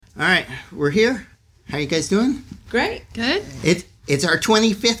All right, we're here. How you guys doing? Great. Good. It's our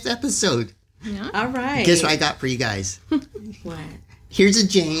 25th episode. Yeah. All right. Guess what I got for you guys? What? Here's a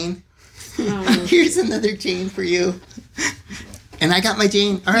Jane. Here's another Jane for you. And I got my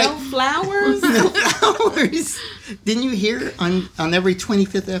Jane. All right. No flowers? No flowers. Didn't you hear on every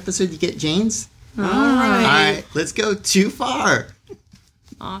 25th episode you get Janes? All All right. right, let's go too far.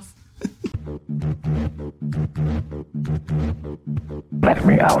 Awesome. Let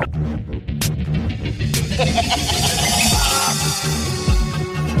me out.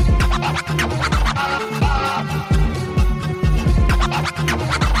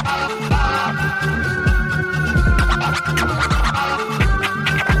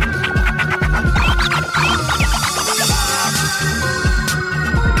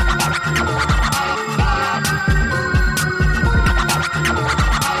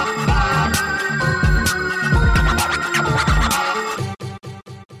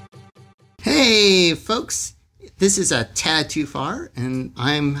 Hey, folks. This is a Tad Too Far, and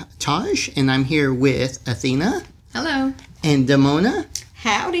I'm Taj, and I'm here with Athena Hello. and Damona.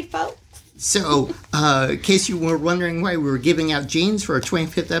 Howdy, folks. So, in case you were wondering why we were giving out Janes for our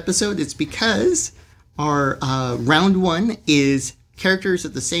 25th episode, it's because our round one is characters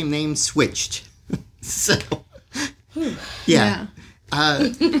of the same name switched. So, yeah.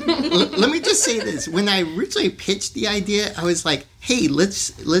 Let me just say this. When I originally pitched the idea, I was like, hey,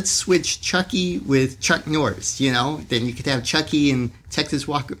 let's switch Chucky with Chuck Norris, you know? Then you could have Chucky and Texas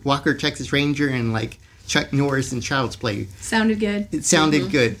Walker, Texas Ranger, and like Chuck Norris and Child's Play. Sounded good. It sounded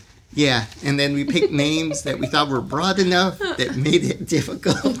good. Yeah, and then we picked names that we thought were broad enough that made it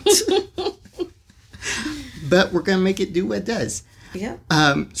difficult. But we're going to make it do what it does. Yeah.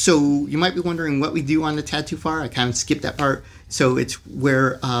 So you might be wondering what we do on the Tad Too Far. I kind of skipped that part. So it's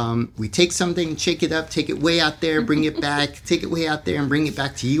where we take something, shake it up, take it way out there, bring it back, take it way out there, and bring it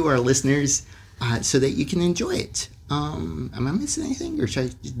back to you, our listeners, so that you can enjoy it. Am I missing anything, or should I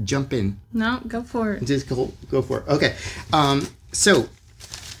just jump in? No, go for it. Just go for it. Okay. So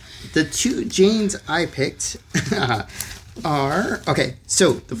the two Janes I picked are... Okay,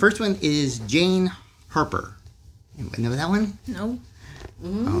 so the first one is Jane Harper. Anybody know that one? No.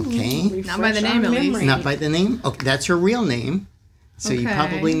 Okay. Not by the name, at least. Not by the name? Okay, that's her real name. So you Okay.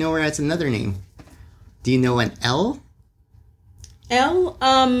 probably know her as another name. Do you know an L? L,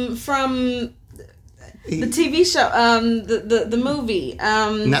 from the TV show, the movie.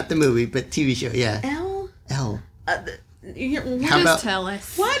 Not the movie, but TV show, yeah. L? L. How Just about... tell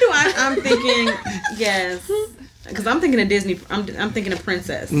us. Why do I'm thinking, yes. Because I'm thinking of Disney, I'm thinking of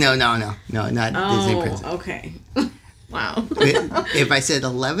Princess. No, not Disney Princess. Okay. Wow. If I said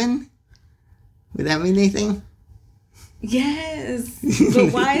 11, would that mean anything? Yes.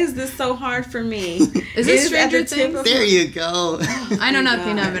 But why is this so hard for me? Is this Stranger at the tip Things? of There you go. I know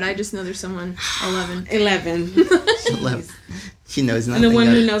nothing of it. I just know there's someone 11. 11. 11. She knows And nothing the one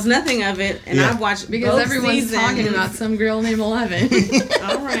of who it. knows nothing of it, and Yeah. I've watched Because both everyone's seasons. talking about some girl named 11.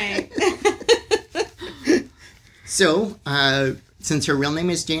 All right. So, since her real name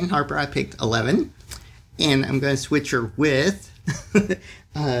is Jane Harper, I picked 11. And I'm going to switch her with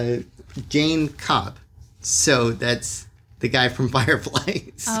Jane Cobb. So that's the guy from Firefly.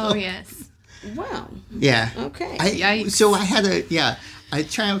 So, Oh, yes. Wow. yeah. Okay. Yikes. So I had I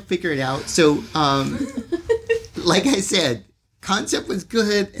try to figure it out. So, like I said, concept was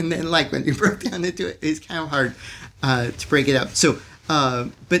good. And then like when you broke down into it, it's kind of hard to break it up. So,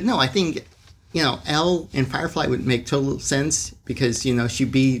 but no, I think, you know, Elle and Firefly would make total sense because, you know,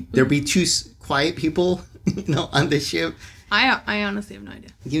 there'd be two quiet people, you know, on the ship. I honestly have no idea.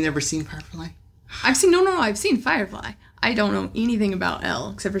 You've never seen Firefly? I've seen Firefly. I don't know anything about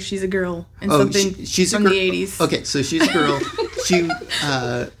Elle except for she's a girl and Oh, something she's from a the girl. 80s. Okay, so she's a girl.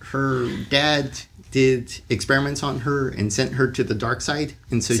 Her dad did experiments on her and sent her to the dark side,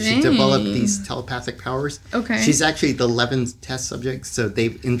 and so she Dang. developed these telepathic powers. Okay. She's actually the 11th test subject, so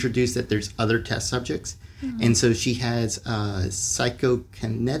they've introduced that there's other test subjects, and so she has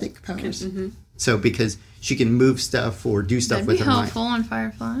psychokinetic powers. So because she can move stuff or do stuff That'd with be her helpful mind. on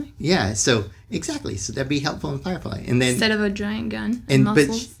Firefly. Yeah, so exactly. So that'd be helpful in Firefly, and then Instead of a giant gun and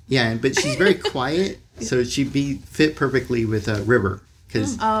muscles. but she's very quiet, so she'd be fit perfectly with River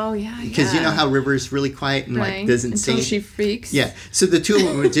because Oh, yeah. you know how River's really quiet and like doesn't Until say. she freaks. Yeah, so the two of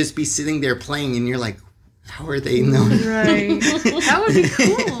them would just be sitting there playing, and you're like, how are they knowing? Right. That would be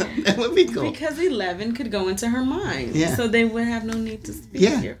cool. That would be cool. Because 11 could go into her mind. Yeah. So they would have no need to speak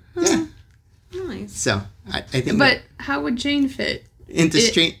Yeah, here. yeah. Nice. So I think But how would Jane fit? into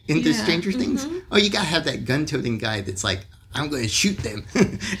yeah. Stranger Things. Oh, you gotta have that gun-toting guy that's like, I'm going to shoot them,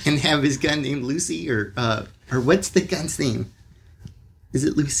 and have his gun named Lucy or what's the gun's name? Is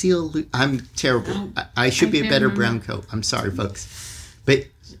it Lucille? I'm terrible. I should be a can't better remember. brown coat. I'm sorry, folks. But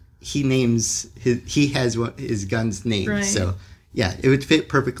he has his gun's name. Right. So, yeah, it would fit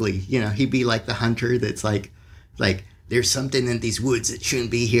perfectly. He'd be like the hunter that's like, there's something in these woods that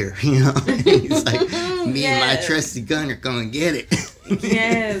shouldn't be here. He's like, me and my Yes. trusty gun are going to get it.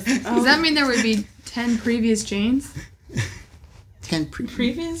 Yes. Does that mean there would be 10 previous Janes? 10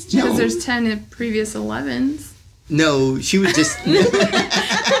 previous? No. Because there's 10 previous 11s. No, she would just...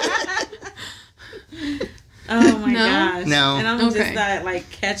 Oh my No? gosh. No. And I'm Okay. just not like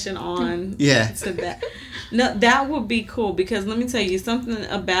catching on Yeah. to that. No, that would be cool because let me tell you something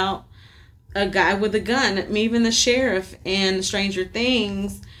about a guy with a gun. Even the sheriff in Stranger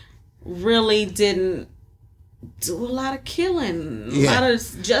Things really didn't do a lot of killing. Yeah. A lot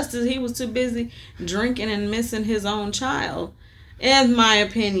of justice. He was too busy drinking and missing his own child, in my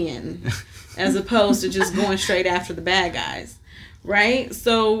opinion, as opposed to just going straight after the bad guys. Right?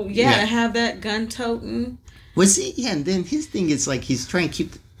 So, yeah, to have that gun toting. Was he? Yeah, and then his thing is like he's trying to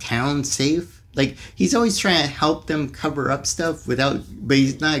keep the town safe. Like he's always trying to help them cover up stuff but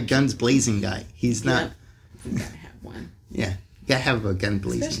he's not a guns blazing guy. He's not. You gotta have one. Yeah, you gotta have a gun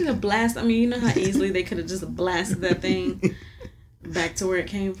blazing. Especially the blast. I mean, you know how easily they could have just blasted that thing back to where it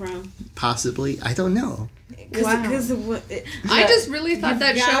came from. Possibly, I don't know. Wow. Because of what? I just really thought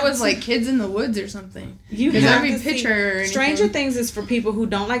that you've show got was to- like Kids in the Woods or something. You Because have every to see- picture. or anything- Stranger Things is for people who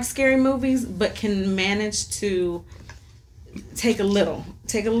don't like scary movies, but can manage to take a little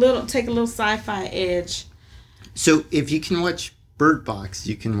sci-fi edge. So if you can watch Bird Box,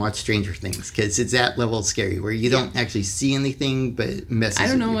 you can watch Stranger Things because it's that level of scary where you don't actually see anything, but it messes. I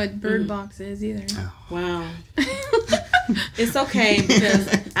don't with know you. what Bird Box is either. Wow. It's okay because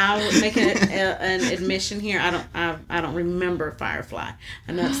I'll make an admission here. I don't remember Firefly.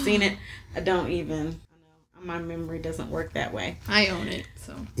 I know I've seen it. I don't even. I know my memory doesn't work that way. I own it,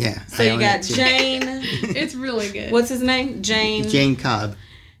 so Yeah. So I you own got it too. Jane. it's really good. What's his name? Jane Cobb.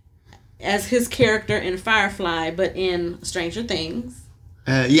 As his character in Firefly, but in Stranger Things.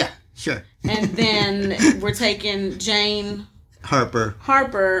 Yeah, sure. And then we're taking Jane Harper.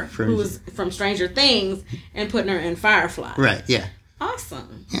 who's from Stranger Things, and putting her in Firefly. Right. Yeah.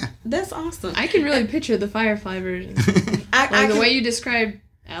 Awesome. Yeah. That's awesome. I can really picture the Firefly version. I Like the can- way you described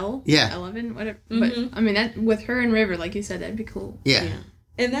Elle, Yeah. 11, whatever. Mhm. But I mean, that with her and River, like you said, that'd be cool. Yeah. Yeah.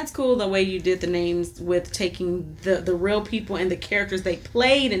 And that's cool the way you did the names with taking the real people and the characters they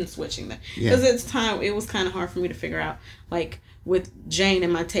played and switching them. Yeah. Because it was kind of hard for me to figure out, like, with Jane,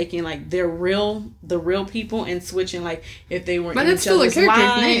 am I taking, like, the real people and switching, like, if they were But in it's each still a other's character's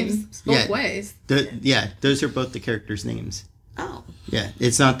lives? name both Yeah. ways. Yeah, those are both the characters' names. Oh. Yeah,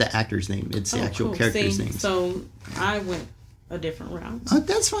 it's not the actor's name; it's the Oh, actual cool. character's See, name. So I went a different route. Oh,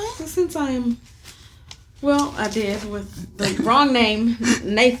 that's fine. So since I am, well, I did with the wrong name,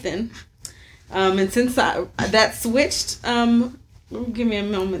 Nathan. And since that switched, give me a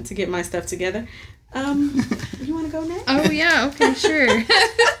moment to get my stuff together. You want to go next? Oh, yeah, okay, sure.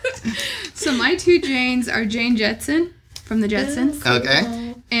 So my two Janes are Jane Jetson from the Jetsons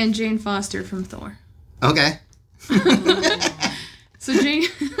Okay. and Jane Foster from Thor. Okay. So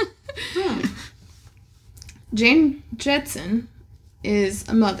Jane Jetson is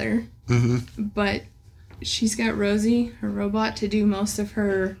a mother, but she's got Rosie, her robot, to do most of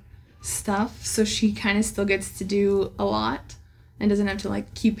her stuff, so she kind of still gets to do a lot and doesn't have to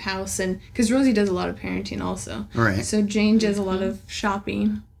like keep house, and because Rosie does a lot of parenting also. Right. So Jane does a lot of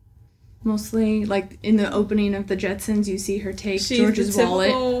shopping. Mostly, like in the opening of the Jetsons, you see her take She's George's the wallet.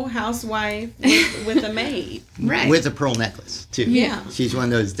 typical housewife with a maid. Right. With a pearl necklace too. Yeah. She's one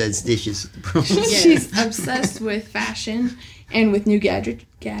of those that does dishes with the pearl necklace. She's obsessed with fashion and with new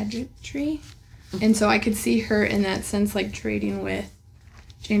gadgetry. And so I could see her in that sense, like trading with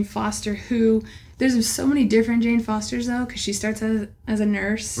Jane Foster, who there's so many different Jane Fosters though, because she starts as a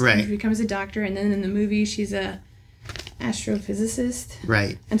nurse, Right. and she becomes a doctor, and then in the movie she's a astrophysicist.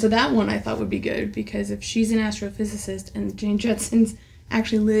 Right. And so that one I thought would be good, because if she's an astrophysicist and Jane Jetsons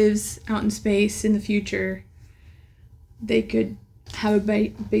actually lives out in space in the future, they could have a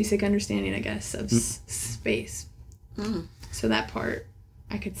basic understanding, I guess, of space. So that part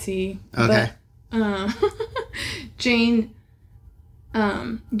I could see. Okay. But Jane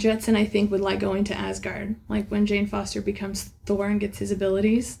Jetson, I think, would like going to Asgard. Like when Jane Foster becomes Thor and gets his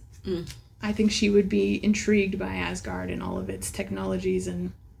abilities. I think she would be intrigued by Asgard and all of its technologies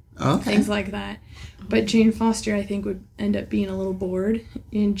and Okay. things like that. But Jane Foster, I think, would end up being a little bored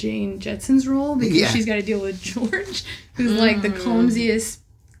in Jane Jetson's role, because Yeah. she's got to deal with George, who's like the clumsiest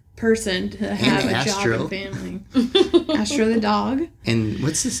person to have And a job Astro. and family. Astro the dog. And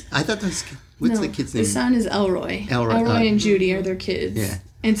what's this? I thought that was What's the kid's name? The son is Elroy. Elroy, and Judy are their kids. Yeah.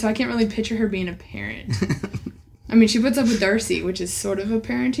 And so I can't really picture her being a parent. I mean, she puts up with Darcy, which is sort of a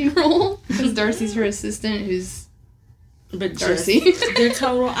parenting role, because Darcy's her assistant, who's But Darcy. They're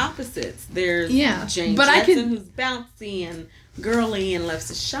total opposites. There's Jane Jetson, who's bouncy and girly and loves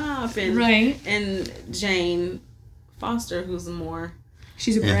to shop, and and Jane Foster, who's more...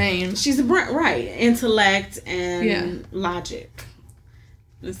 She's a brain. She's a brain, right. Intellect and logic.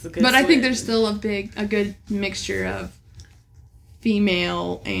 It's a good I think there's still a good mixture of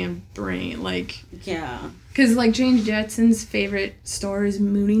female and brain, like... Yeah. Because, like, Jane Jetson's favorite store is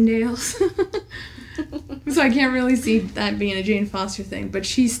Mooningdale's. So I can't really see that being a Jane Foster thing. But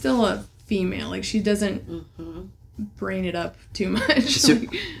she's still a female. Like, she doesn't brain it up too much.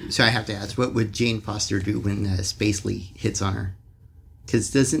 So I have to ask, what would Jane Foster do when Spacely hits on her?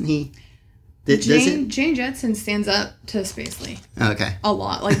 Because doesn't he... Jane Jetson stands up to Spacely. Okay. A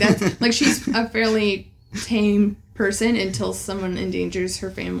lot. Like, that's... like, she's a fairly tame person until someone endangers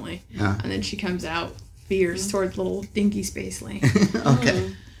her family. And then she comes out fierce towards little dinky Spacely.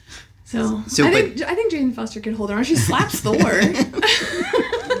 Okay. So I think Jane Foster can hold her on. She slaps Thor.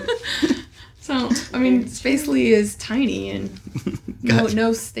 So I mean, Spacely is tiny and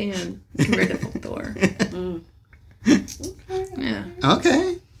no stand compared to Thor. Yeah.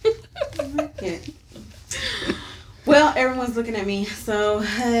 Okay. Well, everyone's looking at me. So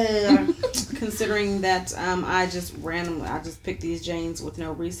considering that I just picked these Janes with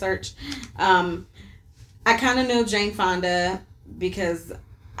no research. I kind of know Jane Fonda because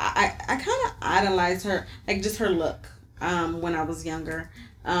I kind of idolized her, like just her look when I was younger.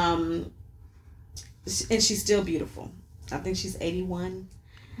 And she's still beautiful. I think she's 81.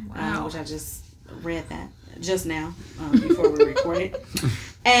 Wow. Which I just read that just now before we recorded.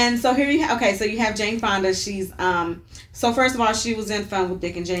 And so here you so you have Jane Fonda. She's so first of all, she was in Fun with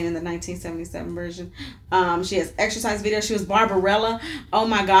Dick and Jane in the 1977 version. She has exercise videos. She was Barbarella. Oh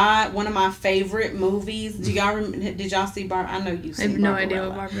my God, one of my favorite movies. Did y'all see Barbarella? I know you've seen. I have no idea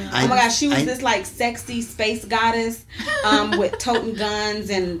what Barbarella. Oh my gosh, she was this like sexy space goddess with toting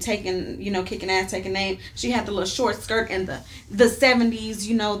guns and kicking ass, taking name. She had the little short skirt and the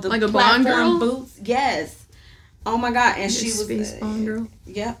 70s, the like a Bond girl boots. Yes. Oh my God, and she was Space Bond girl.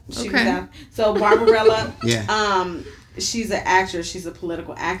 Yep, she was out. So Barbarella, yeah. She's an actress. She's a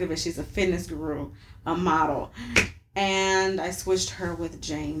political activist. She's a fitness guru, a model, and I switched her with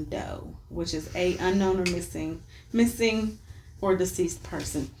Jane Doe, which is a unknown or missing or deceased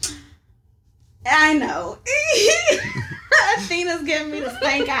person. I know. Athena's giving me the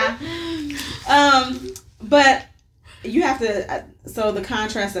stank eye. But you have to. So the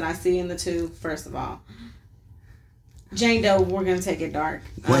contrast that I see in the two, first of all. Jane Doe, we're going to take it dark.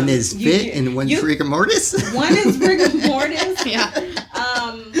 One is fit and one's rigor mortis? One is rigor mortis. Yeah.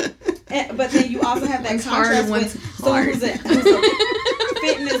 But then you also have that contrast with someone who's a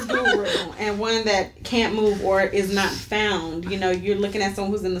fitness guru and one that can't move or is not found. You're looking at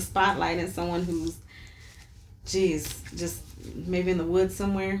someone who's in the spotlight and someone who's, just maybe in the woods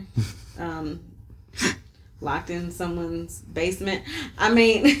somewhere. Locked in someone's basement. I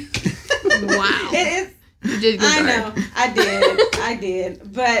mean... Wow. It is... You did go I dark. know. I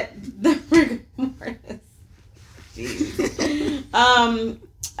did. But the rigor mortis. Jeez.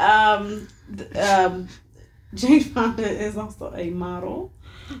 Jane Fonda is also a model.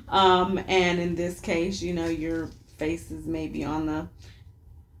 And in this case, your face is maybe on the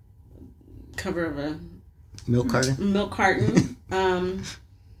cover of a milk carton.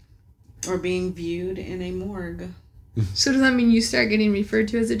 Or being viewed in a morgue. So does that mean you start getting referred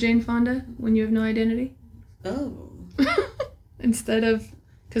to as a Jane Fonda when you have no identity? Oh. Instead of...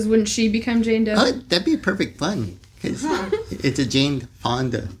 Because wouldn't she become Jane Doe? Oh, that'd be perfect fun. Because it's a Jane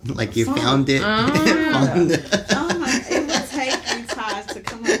Fonda. Like you found it. Fonda. Oh my... It would take you, Todd, to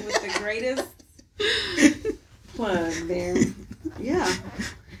come up with the greatest plug there. Yeah.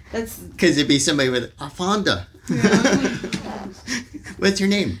 That's... Because it'd be somebody with a Fonda. Yeah. What's your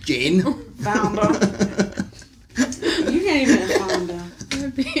name? Jane? Fonda. You can't even Fonda. It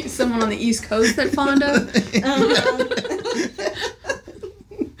would be someone on the East Coast that Fonda.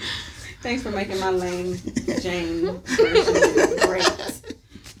 Thanks for making my lame Jane version great.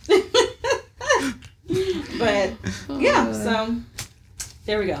 But yeah, so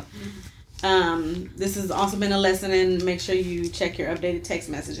there we go. This has also been a lesson in make sure you check your updated text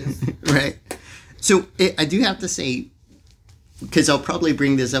messages. Right. So I do have to say, because I'll probably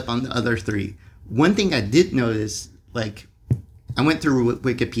bring this up on the other three. One thing I did notice, like, I went through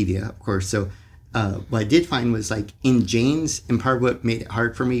Wikipedia, of course. So what I did find was, like, in Jane's, and part of what made it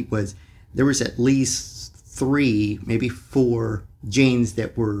hard for me was there was at least 3, maybe 4 Janes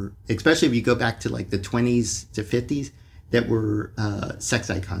that were, especially if you go back to like the 20s to 50s, that were sex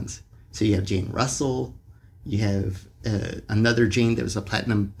icons. So you have Jane Russell, you have another Jane that was a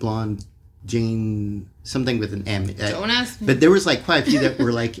platinum blonde Jane, something with an M. Don't ask me. But there was like quite a few that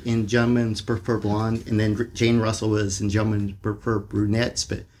were like in Gentlemen's Prefer Blonde, and then Jane Russell was in Gentlemen's Prefer Brunettes,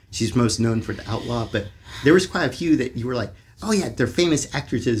 but she's most known for The Outlaw. But there was quite a few that you were like, oh yeah, they're famous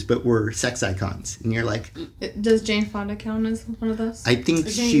actresses, but were sex icons. And you're like... Does Jane Fonda count as one of those? I think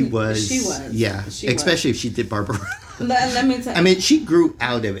she was. She was. Yeah, especially if she did Barbara. Let me tell you. I mean, she grew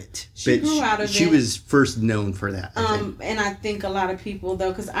out of it. She grew out of she it. was first known for that, I think. And I think a lot of people, though,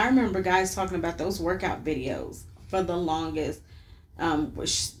 because I remember guys talking about those workout videos for the longest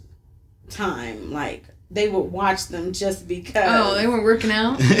time. Like, they would watch them just because. Oh, they weren't working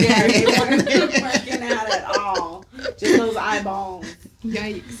out? Yeah, they weren't working out at all. Just those eyeballs.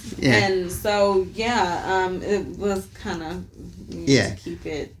 Yikes. Yeah. And so, it was kind of to keep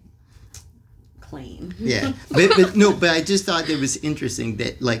it clean. Yeah. But I just thought it was interesting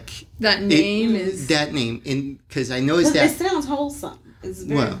that, like... That name is... That name, and because I noticed that... It sounds wholesome. It's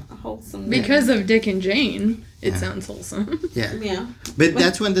very wholesome. Because of Dick and Jane, it sounds wholesome. Yeah. Yeah. But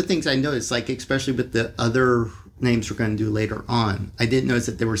that's one of the things I noticed, like, especially with the other names we're going to do later on. I did notice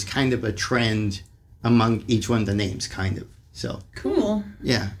that there was kind of a trend among each one of the names, kind of. So. Cool.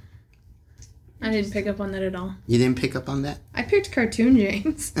 Yeah. I didn't pick up on that at all. You didn't pick up on that? I picked cartoon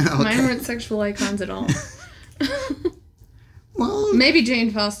Janes. Okay. Mine weren't sexual icons at all. Well, maybe Jane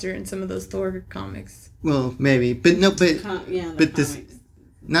Foster in some of those Thor comics. Well, maybe, but no, but but this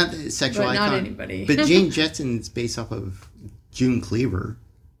not the sexual but icon. Not anybody. But Jane Jetson is based off of June Cleaver.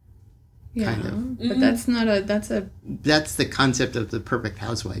 Yeah, kind of. But that's not a. That's the concept of the perfect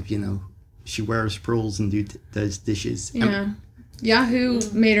housewife. You know, she wears pearls and does dishes. Yeah, Yahoo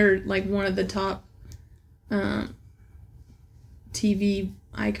made her like one of the top TV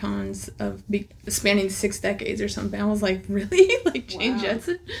icons of spanning 6 decades or something. I was like, really? Like Jane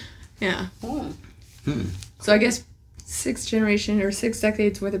Jetson? Yeah. Oh. So I guess 6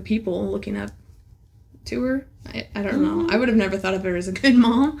 decades worth of people looking up to her. I don't know. I would have never thought of her as a good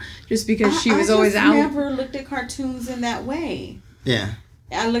mom just because she was always out. I never looked at cartoons in that way. Yeah.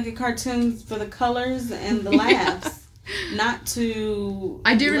 I look at cartoons for the colors and the laughs, not to.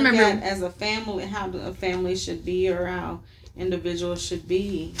 I do remember as a family how a family should be or how individuals should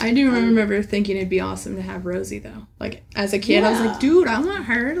be. I do remember thinking it'd be awesome to have Rosie though. Like as a kid, I was like, dude, I want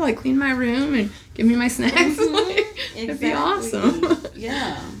her to like clean my room and give me my snacks. Exactly. It'd be awesome.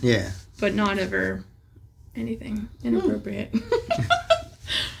 Yeah. Yeah. But not ever anything inappropriate.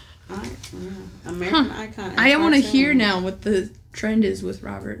 American icon. I want to hear now what the trend is with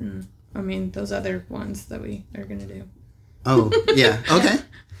Robert and those other ones that we are gonna do. Oh yeah. Okay.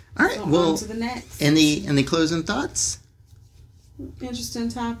 All right. So well, on to the next. Any closing thoughts? Interesting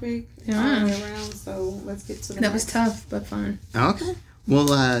topic all Yeah. the way around. So let's get to the That next. was tough but fun. Okay. Well,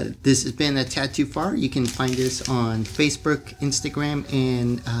 this has been A Tad Too Far. You can find us on Facebook, Instagram,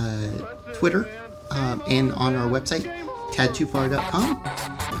 and Twitter, and on our website, tadtoofar.com.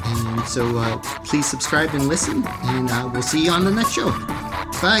 And so please subscribe and listen, and we'll see you on the next show.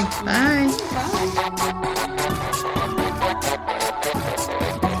 Bye. Bye. Bye.